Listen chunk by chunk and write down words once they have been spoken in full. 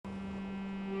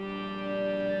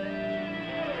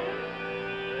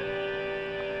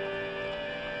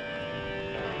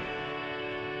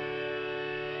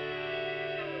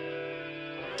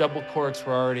Double corks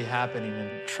were already happening,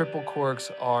 and triple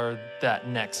corks are that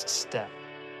next step.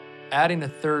 Adding a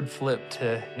third flip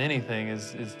to anything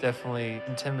is definitely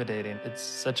intimidating. It's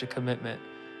such a commitment.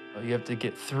 You have to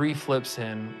get 3 flips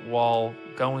in while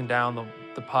going down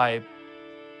the pipe.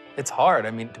 It's hard,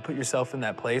 I mean, to put yourself in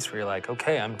that place where you're like,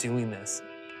 okay, I'm doing this.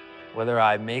 Whether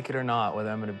I make it or not, whether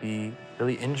I'm gonna be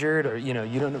really injured or, you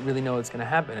don't really know what's gonna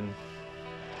happen.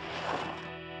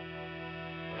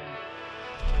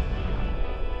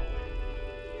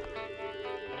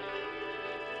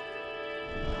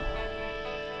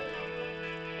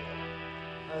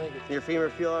 Does your femur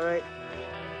feel all right?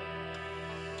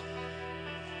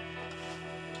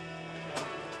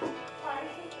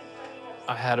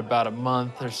 I had about a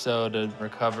month or so to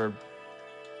recover.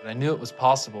 I knew it was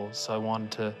possible, so I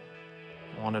wanted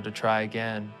to try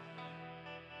again.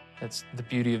 That's the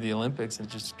beauty of the Olympics. It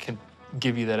just can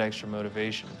give you that extra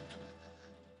motivation.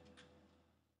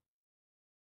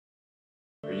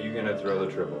 Are you gonna throw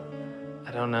the triple?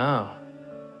 I don't know.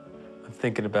 I'm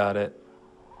thinking about it.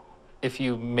 If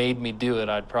you made me do it,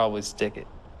 I'd probably stick it.